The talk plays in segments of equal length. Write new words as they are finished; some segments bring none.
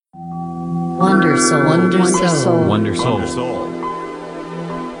Wonder Soul. Wonder Soul. Wonder Soul.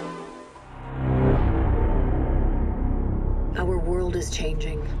 Our world is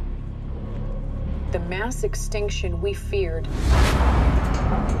changing. The mass extinction we feared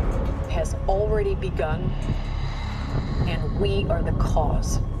has already begun, and we are the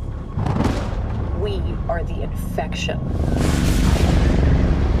cause. We are the infection.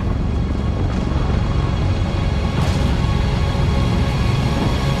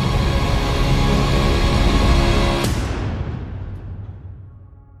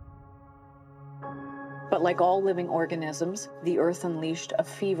 But like all living organisms, the Earth unleashed a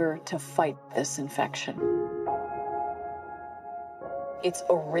fever to fight this infection. Its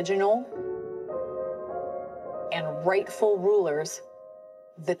original and rightful rulers,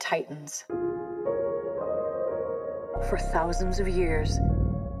 the Titans. For thousands of years,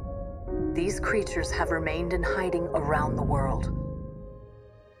 these creatures have remained in hiding around the world.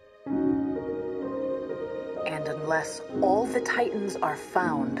 And unless all the Titans are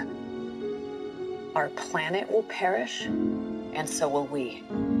found, our planet will perish, and so will we.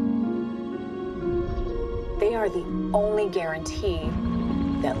 They are the only guarantee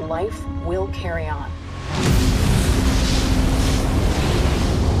that life will carry on.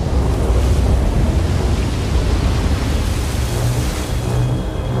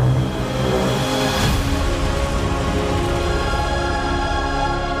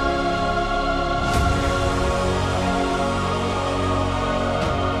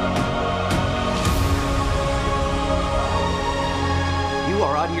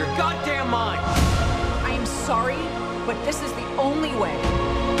 But this is the only way.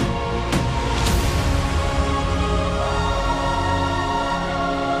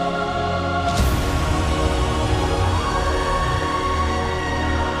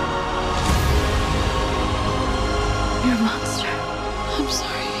 You're a monster. I'm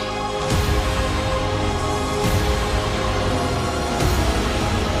sorry.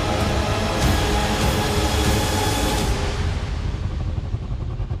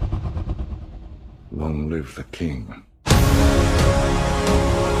 Long live the king.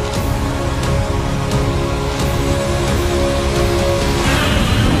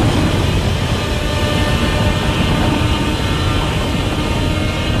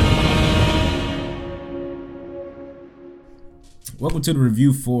 Welcome to the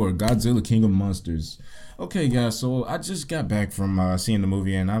review for Godzilla King of Monsters. Okay, guys, so I just got back from seeing the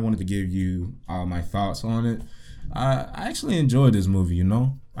movie, and I wanted to give you all my thoughts on it. I actually enjoyed this movie, you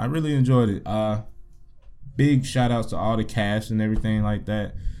know? I really enjoyed it. Big shout outs to all the cast and everything like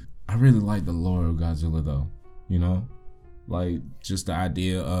that. I really like the lore of Godzilla, though, you know? Like, just the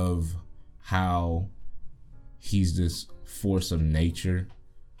idea of how he's this force of nature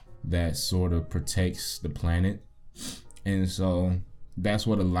that sort of protects the planet. And so that's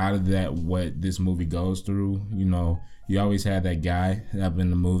what a lot of what this movie goes through. You know, you always have that guy up in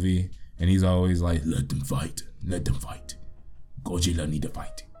the movie, and he's always like, let them fight. Godzilla need to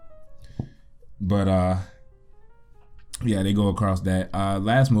fight. But yeah, they go across that.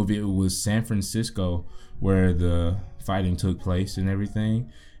 Last movie, it was San Francisco where the fighting took place and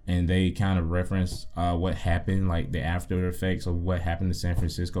everything. And they kind of referenced what happened, like the after effects of what happened to San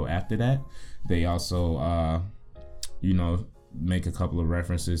Francisco after that. They also make a couple of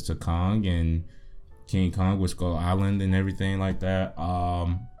references to Kong and King Kong with Skull Island and everything like that.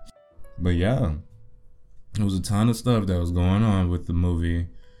 But yeah, there was a ton of stuff that was going on with the movie.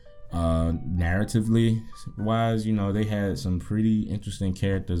 Narratively wise, they had some pretty interesting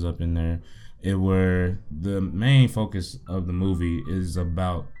characters up in there. The main focus of the movie is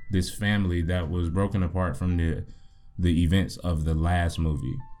about this family that was broken apart from the events of the last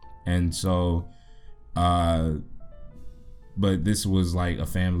movie. And so, but this was like a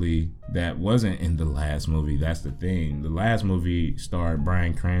family that wasn't in the last movie. That's the thing. The last movie starred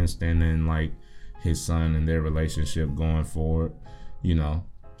Bryan Cranston and like his son and their relationship going forward,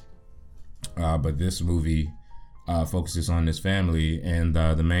 but this movie focuses on this family, and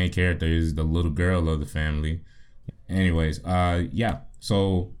the main character is the little girl of the family. Anyways,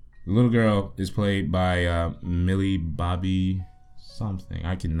 so the little girl is played by Millie Bobby something.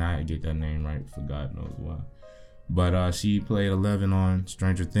 I cannot get that name right for God knows why. But she played 11 on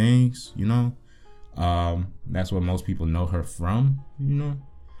Stranger Things, That's what most people know her from,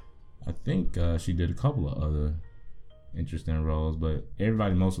 I think she did a couple of other interesting roles, but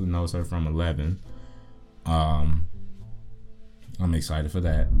everybody mostly knows her from 11. I'm excited for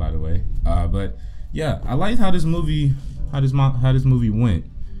that, by the way. But yeah, I liked how this movie went.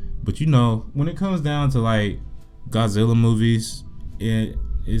 But when it comes down to like Godzilla movies, it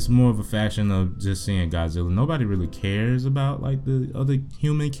it's more of a fashion of just seeing Godzilla. Nobody really cares about like the other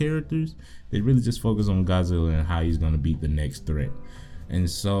human characters. They really just focus on Godzilla and how he's gonna beat the next threat. And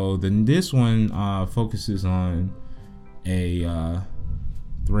so then this one focuses on a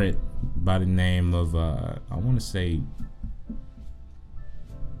threat by the name of I want to say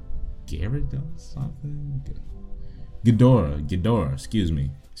Garrett or something. Ghidorah. Excuse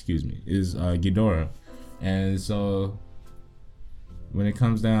me. Is Ghidorah. And so when it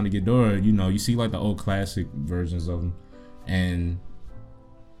comes down to Ghidorah, you see like the old classic versions of him, and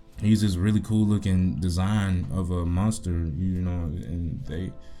he's this really cool looking design of a monster,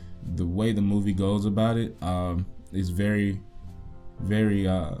 and the way the movie goes about it is very, very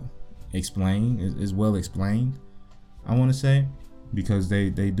explained. Is well explained, I want to say, because they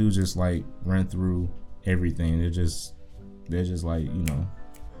do just like run through everything. They're just like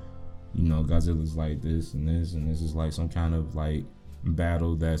Godzilla's like this and this, and this is like some kind of like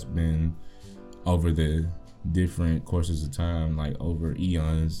battle that's been over the different courses of time, like over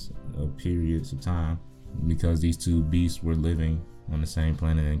eons of periods of time, because these two beasts were living on the same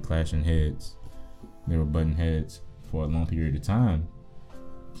planet and clashing heads. They were butting heads for a long period of time.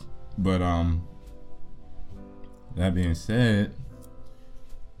 But that being said,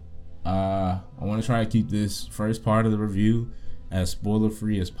 I want to try to keep this first part of the review as spoiler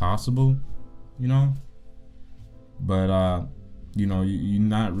free as possible, but you're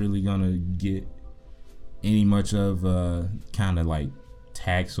not really gonna get any much of kind of like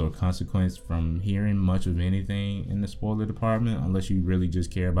tax or consequence from hearing much of anything in the spoiler department, unless you really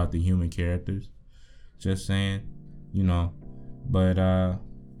just care about the human characters. Just saying, but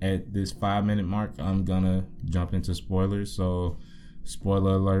at this 5-minute mark, I'm gonna jump into spoilers. So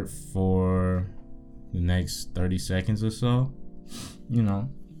spoiler alert for the next 30 seconds or so,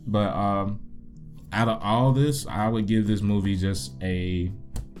 but out of all this, I would give this movie just a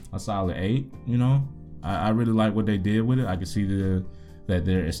solid 8. I really like what they did with it. I can see that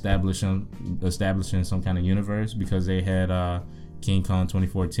they're establishing some kind of universe, because they had King Kong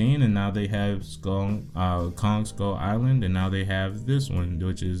 2014, and now they have Kong Skull Island, and now they have this one,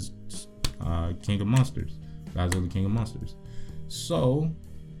 which is King of Monsters, Godzilla King of Monsters. So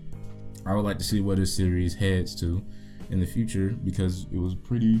I would like to see where this series heads to in the future, because it was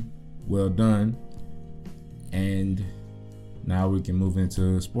pretty well done. And now we can move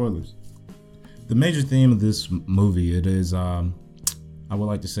into spoilers. The major theme of this movie, it is I would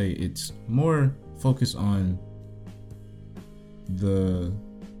like to say it's more focused on the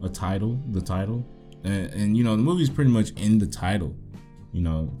title, and the movie's pretty much in the title,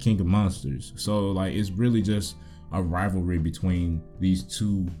 King of Monsters. So like it's really just a rivalry between these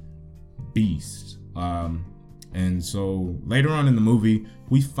two beasts. And so later on in the movie,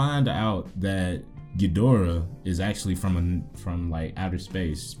 we find out that Ghidorah is actually from like outer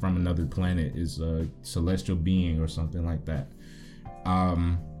space, from another planet, is a celestial being or something like that.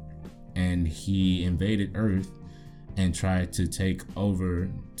 And he invaded Earth and tried to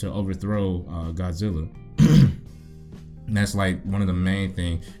overthrow Godzilla. And that's like one of the main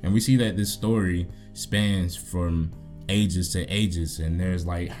things. And we see that this story spans from ages to ages, and there's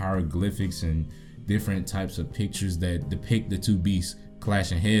like hieroglyphics and different types of pictures that depict the two beasts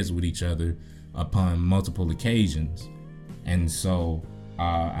clashing heads with each other upon multiple occasions. And so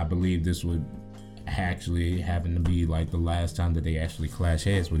I believe this would actually happen to be like the last time that they actually clash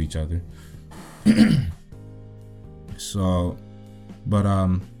heads with each other. So, but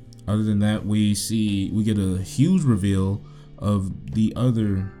other than that, we get a huge reveal of the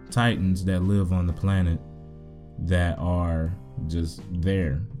other Titans that live on the planet that are just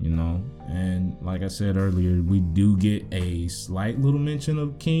there, and like I said earlier, we do get a slight little mention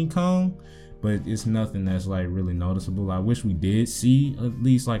of King Kong, but it's nothing that's like really noticeable. I wish we did see at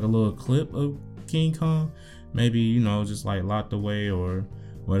least like a little clip of King Kong, maybe just like locked away or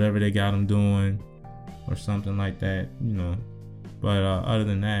whatever they got him doing or something like that, but other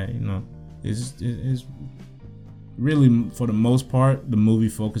than that, it's really, for the most part, the movie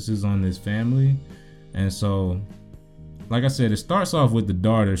focuses on this family. And so, like I said, it starts off with the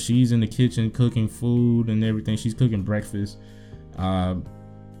daughter. She's in the kitchen cooking food and everything. She's cooking breakfast. And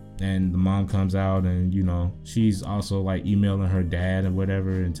the mom comes out, and she's also like emailing her dad and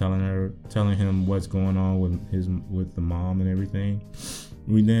whatever, and telling him what's going on with the mom and everything.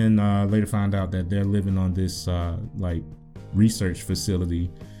 We then later find out that they're living on this like research facility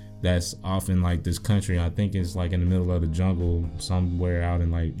that's off in like this country. I think it's like in the middle of the jungle somewhere out in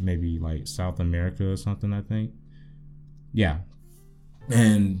like maybe like South America or something, I think. Yeah.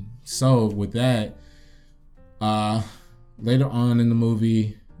 And so with that, later on in the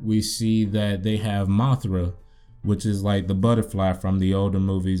movie, we see that they have Mothra which is like the butterfly from the older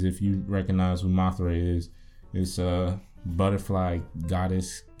movies. If you recognize who Mothra is, it's a butterfly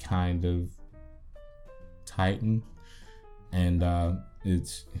goddess kind of titan, and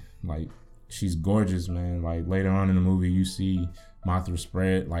it's like she's gorgeous, man. Like later on in the movie, you see Mothra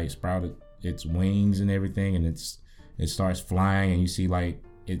sprouted its wings and everything, and it starts flying, and you see like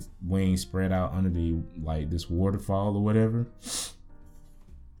its wings spread out under the like this waterfall or whatever.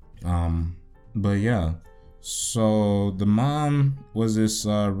 But yeah, so the mom was this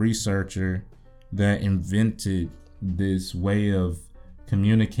researcher that invented this way of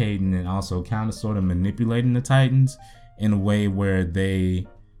communicating and also kind of sort of manipulating the Titans in a way where they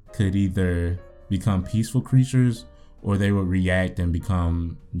could either become peaceful creatures or they would react and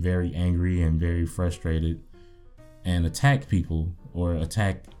become very angry and very frustrated and attack people or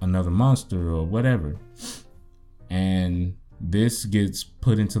attack another monster or whatever. And this gets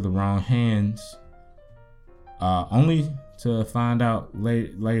put into the wrong hands, only to find out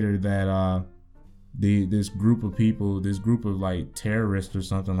later that this group of people, this group of like terrorists or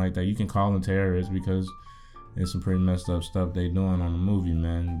something like that, you can call them terrorists because there's some pretty messed up stuff they doing on the movie,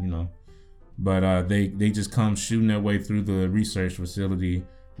 man, you know. But they just come shooting their way through the research facility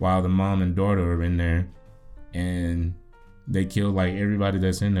while the mom and daughter are in there, and they kill like everybody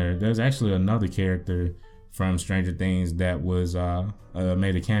that's in there. There's actually another character from Stranger Things that was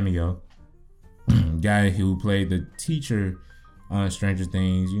made a cameo. Guy who played the teacher on Stranger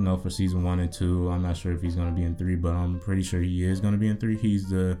Things, you know, for season 1 and 2. I'm not sure if he's gonna be in 3, but I'm pretty sure he is gonna be in 3. He's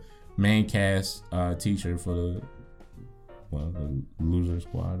the main cast teacher for the loser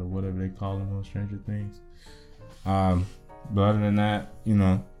squad or whatever they call him on Stranger Things. But other than that, you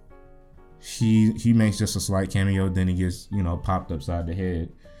know, he makes just a slight cameo, then he gets, you know, popped upside the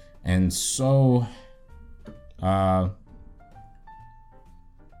head. And so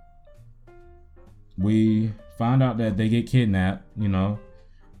we found out that they get kidnapped, you know,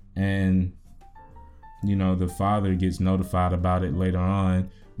 and you know the father gets notified about it later on.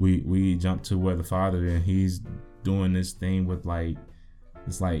 We jump to where the father, and he's doing this thing with like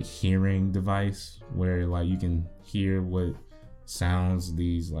this like hearing device where like you can hear what sounds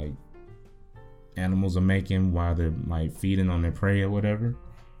these like animals are making while they're like feeding on their prey or whatever,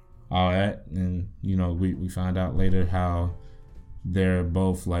 all that. And you know we find out later how they're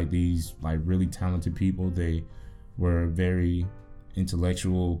both like these like really talented people. They were very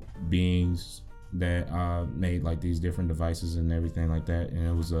intellectual beings that made like these different devices and everything like that. And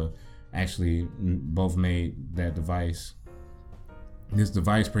it was actually both made that device. This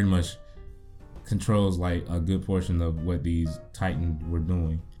device pretty much controls like a good portion of what these Titans were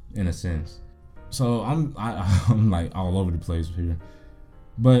doing in a sense. So I'm like all over the place here,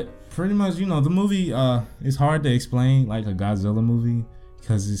 but pretty much, you know, the movie it's hard to explain like a Godzilla movie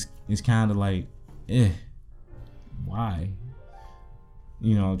because it's kind of like why,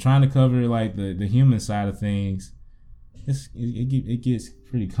 you know, trying to cover like the human side of things, it gets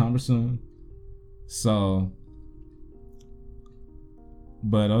pretty cumbersome. So,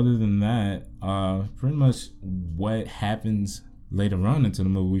 but other than that, pretty much what happens later on into the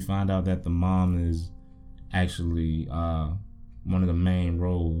movie, we find out that the mom is actually one of the main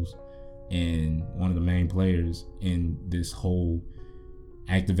roles and one of the main players in this whole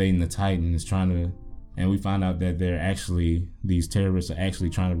activating the Titan is trying to, and we find out that they're actually, these terrorists are actually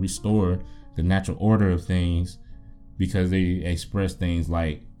trying to restore the natural order of things because they express things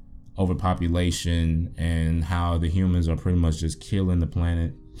like overpopulation and how the humans are pretty much just killing the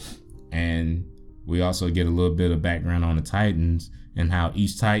planet. And we also get a little bit of background on the Titans and how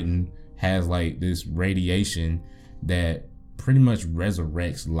each Titan has like this radiation that pretty much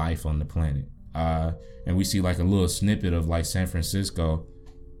resurrects life on the planet. And we see like a little snippet of like San Francisco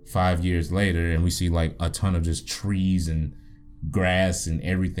 5 years later, and we see like a ton of just trees and grass and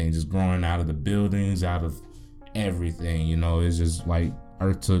everything just growing out of the buildings, out of everything. You know, it's just like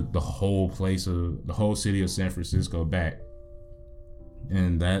Earth took the whole city of San Francisco back.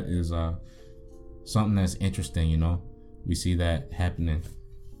 And that is something that's interesting, you know. We see that happening.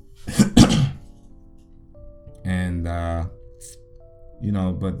 And you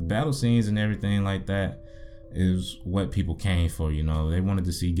know, but the battle scenes and everything like that is what people came for, you know. They wanted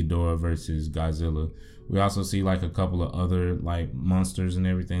to see Ghidorah versus Godzilla. We also see like a couple of other like monsters and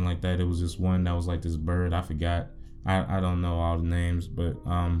everything like that. It was just one that was like this bird. I forgot. I don't know all the names, but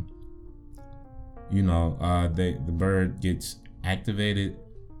you know, the bird gets activated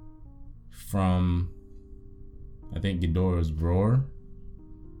from, I think, Ghidorah's roar.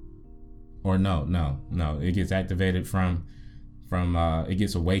 Or no, it gets activated from it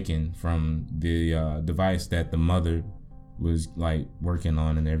gets awakened from the device that the mother was like working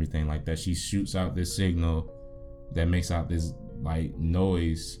on and everything like that. She shoots out this signal that makes out this like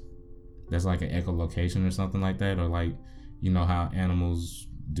noise that's like an echolocation or something like that, or like, you know how animals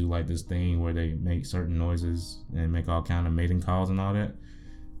do like this thing where they make certain noises and make all kind of mating calls and all that.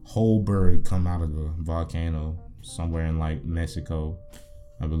 Whole bird come out of the volcano somewhere in like Mexico,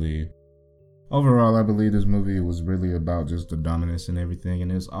 I believe. Overall, I believe this movie was really about just the dominance and everything,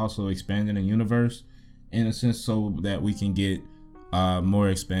 and it's also expanding the universe in a sense so that we can get more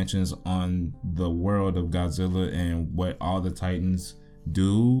expansions on the world of Godzilla and what all the Titans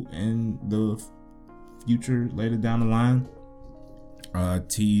do in the future later down the line.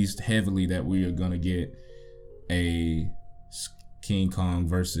 Teased heavily that we are gonna get a King Kong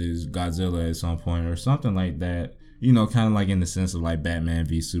versus Godzilla at some point or something like that, you know, kind of like in the sense of like Batman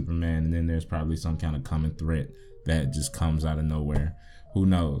v Superman, and then there's probably some kind of common threat that just comes out of nowhere. Who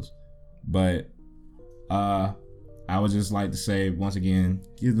knows? But I would just like to say once again,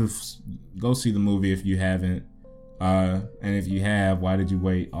 go see the movie if you haven't, and if you have, why did you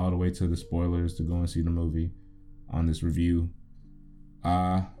wait all the way to the spoilers to go and see the movie on this review?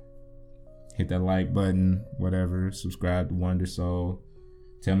 Hit that like button, whatever. Subscribe to Wonder Soul.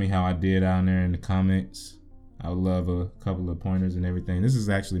 Tell me how I did down there in the comments. I would love a couple of pointers and everything. This is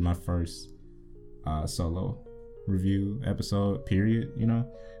actually my first solo review episode, period, you know?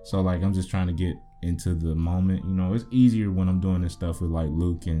 So like I'm just trying to get into the moment, you know. It's easier when I'm doing this stuff with like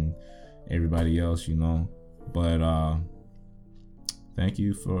Luke and everybody else, you know. But thank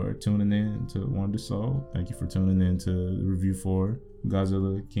you for tuning in to Wonder Soul. Thank you for tuning in to the review for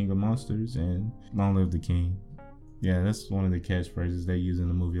Godzilla King of Monsters, and long live the king. Yeah, that's one of the catchphrases they use in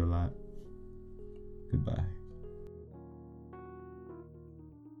the movie a lot. Goodbye.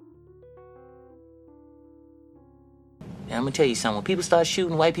 And I'm gonna tell you something, when people start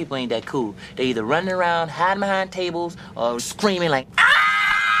shooting, white people ain't that cool. They either running around, hiding behind tables, or screaming like,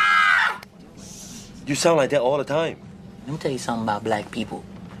 ah! You sound like that all the time. Let me tell you something about black people.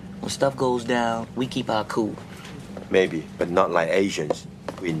 When stuff goes down, we keep our cool. Maybe, but not like Asians.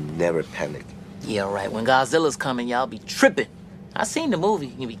 We never panic. Yeah, right. When Godzilla's coming, y'all be tripping. I seen the movie.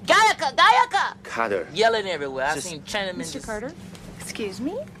 You be Gayaka, Gayaka! Carter. Yelling everywhere. I seen Chinamen Mr. Carter? Excuse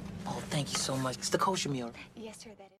me? Oh, thank you so much. It's the kosher meal. Yes, sir, that is.